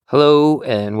Hello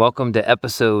and welcome to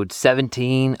episode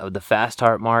 17 of the Fast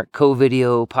Heart Mart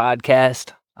co-video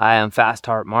podcast. I am Fast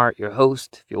Heart Mart, your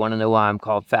host. If you want to know why I'm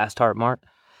called Fast Heart Mart,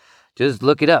 just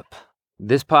look it up.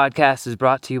 This podcast is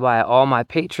brought to you by all my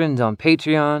patrons on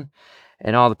Patreon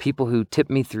and all the people who tip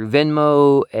me through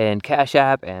Venmo and Cash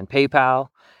App and PayPal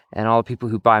and all the people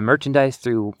who buy merchandise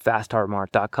through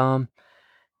fastheartmart.com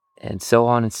and so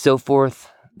on and so forth.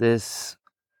 This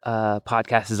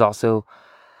podcast is also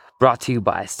brought to you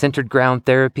by Centered Ground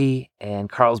Therapy and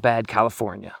Carlsbad,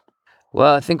 California.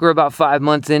 Well, I think we're about 5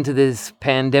 months into this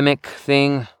pandemic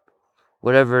thing,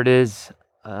 whatever it is,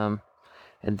 and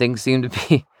things seem to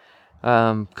be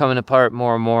coming apart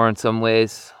more and more in some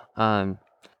ways. The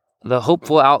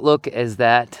hopeful outlook is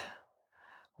that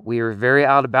we were very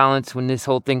out of balance when this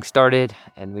whole thing started,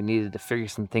 and we needed to figure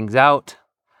some things out,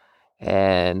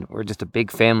 and we're just a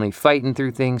big family fighting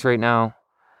through things right now,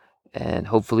 and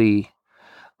hopefully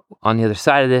on the other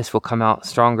side of this, we'll come out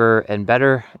stronger and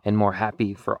better and more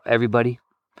happy for everybody.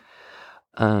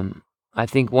 I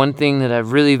think one thing that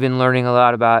I've really been learning a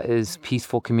lot about is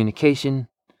peaceful communication.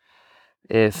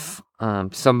 If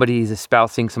somebody's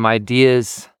espousing some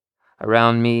ideas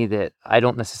around me that I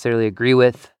don't necessarily agree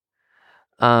with,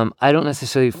 I don't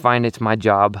necessarily find it's my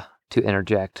job to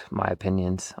interject my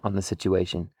opinions on the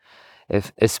situation,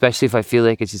 especially if I feel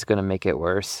like it's just going to make it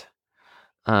worse.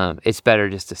 It's better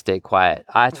just to stay quiet.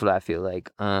 That's what I feel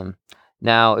like.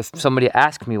 Now, if somebody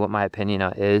asks me what my opinion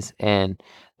is and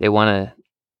they want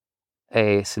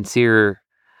a sincere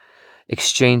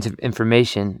exchange of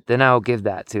information, then I'll give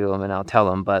that to them and I'll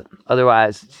tell them. But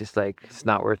otherwise, it's just like, it's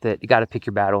not worth it. You got to pick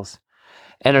your battles.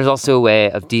 And there's also a way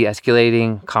of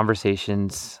de-escalating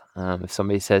conversations. If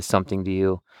somebody says something to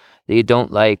you that you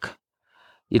don't like,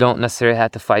 you don't necessarily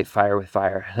have to fight fire with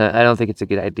fire. I don't think it's a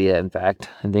good idea, in fact.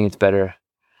 I think it's better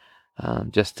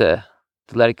just to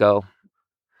let it go.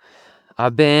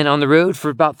 I've been on the road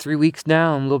for about 3 weeks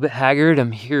now. I'm a little bit haggard.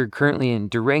 I'm here currently in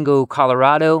Durango,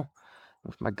 Colorado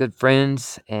with my good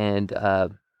friends, and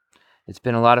it's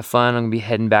been a lot of fun. I'm going to be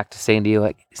heading back to San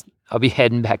Diego. I'll be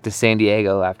heading back to San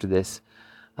Diego after this.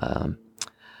 But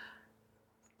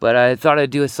I thought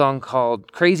I'd do a song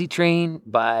called Crazy Train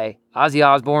by Ozzy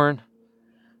Osbourne.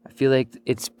 I feel like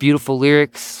it's beautiful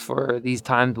lyrics for these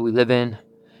times we live in,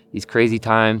 these crazy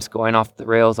times, going off the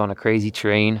rails on a crazy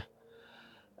train.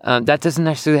 That doesn't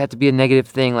necessarily have to be a negative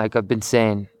thing, like I've been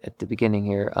saying at the beginning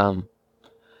here.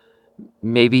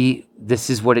 Maybe this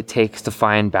is what it takes to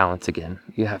find balance again.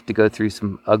 You have to go through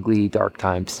some ugly, dark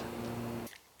times.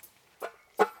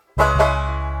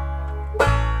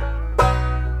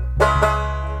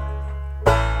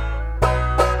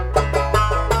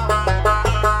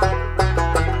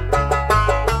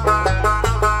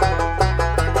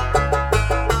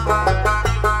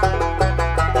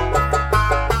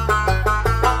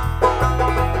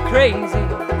 Crazy,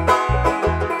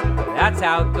 that's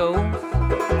how it goes.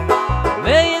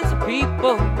 Millions of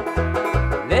people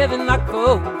living like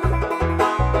fools.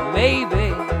 But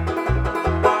maybe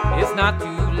it's not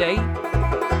too late.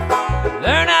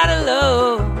 Learn how to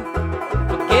love,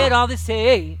 forget all this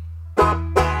hate.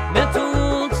 Mental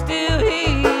wounds still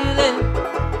healing.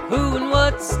 Who and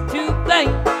what's to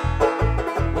blame?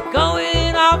 We're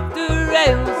going off the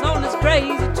rails on this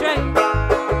crazy train.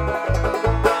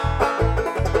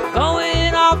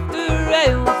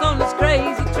 On this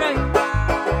crazy train,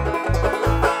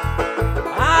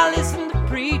 I listen to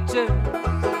preachers,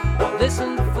 I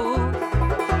listen to fools,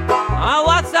 I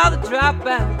watch all the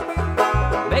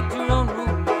dropouts make their own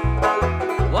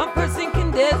rules. One person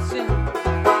condition,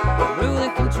 rule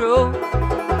and control.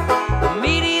 The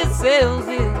media sells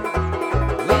it,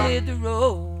 we hit the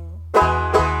road.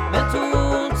 Mental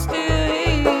wounds still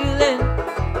healing.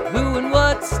 Who and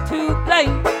what's to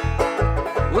blame?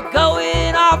 We're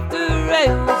going off the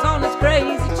rails on this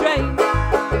crazy train.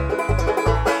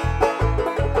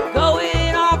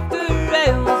 Going off the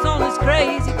rails on this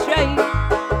crazy train.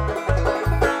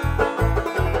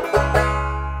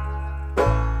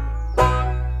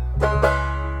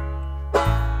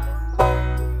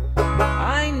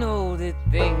 I know that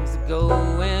things are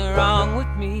going wrong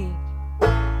with me.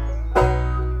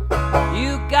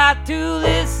 You got to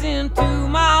listen to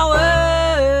my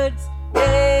words.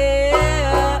 Yeah.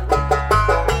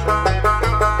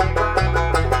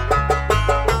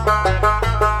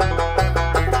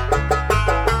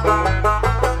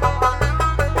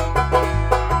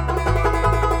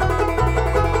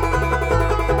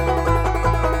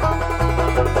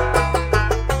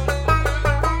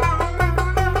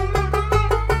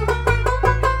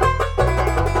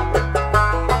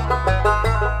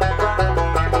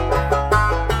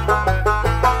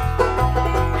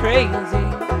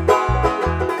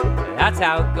 That's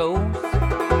how it goes.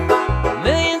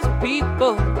 Millions of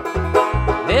people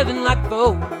living like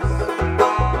foes.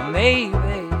 Maybe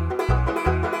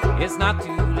it's not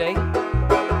too late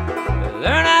to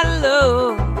learn how to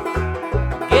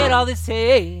love. Get all this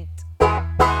hate.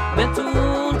 Mental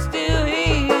wounds still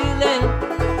healing,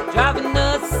 driving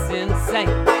us insane.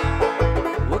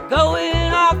 We're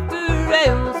going off the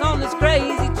rails on this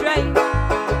crazy train.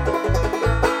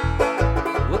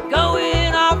 We're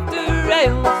going off the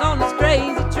rails on this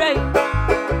crazy train.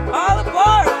 All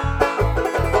aboard!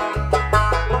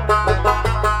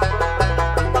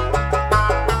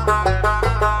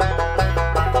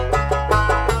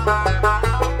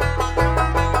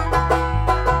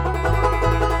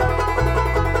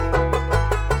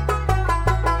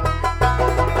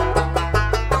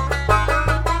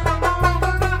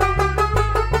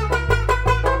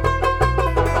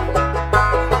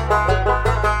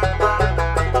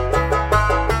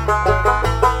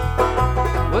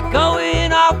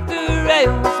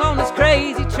 On this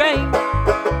crazy train.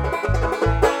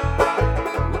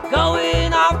 We're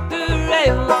going off the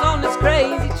rails on this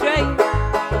crazy train.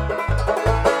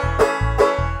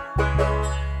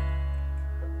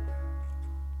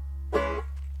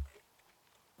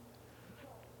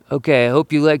 Okay, I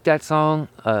hope you liked that song.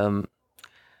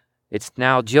 It's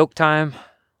now joke time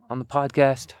on the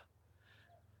podcast.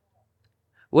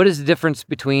 What is the difference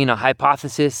between a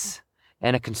hypothesis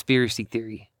and a conspiracy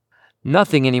theory?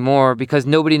 Nothing anymore, because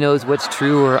nobody knows what's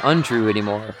true or untrue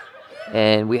anymore.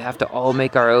 And we have to all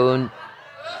make our own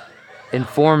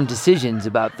informed decisions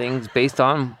about things based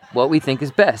on what we think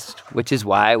is best, which is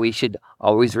why we should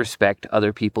always respect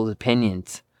other people's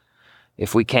opinions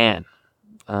if we can.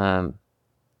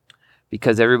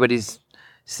 Because everybody's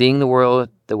seeing the world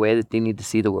the way that they need to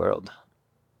see the world.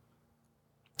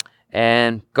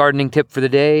 And gardening tip for the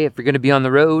day, if you're going to be on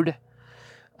the road,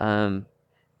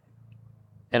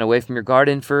 and away from your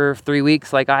garden for 3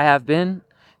 weeks like I have been,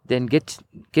 then get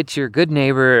your good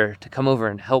neighbor to come over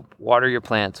and help water your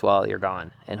plants while you're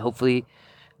gone. And hopefully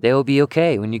they will be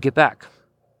okay when you get back.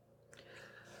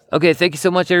 Okay, thank you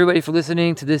so much, everybody, for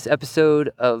listening to this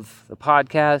episode of the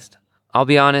podcast. I'll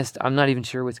be honest, I'm not even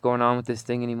sure what's going on with this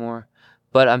thing anymore,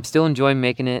 but I'm still enjoying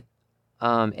making it.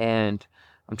 And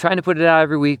I'm trying to put it out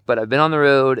every week, but I've been on the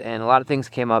road and a lot of things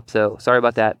came up, so sorry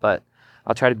about that, but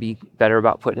I'll try to be better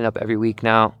about putting it up every week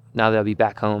now that I'll be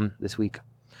back home this week.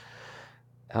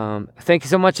 Thank you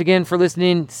so much again for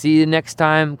listening. See you next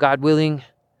time, God willing.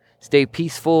 Stay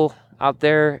peaceful out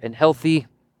there and healthy.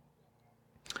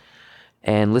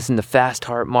 And listen to Fast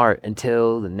Heart Mart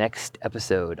until the next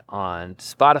episode on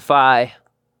Spotify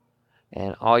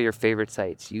and all your favorite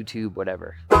sites, YouTube,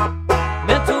 whatever.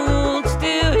 Mental wounds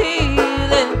still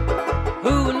healing.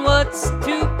 Who and what's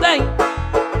to blame?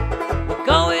 We're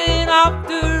going off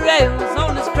the rails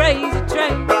on this crazy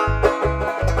train.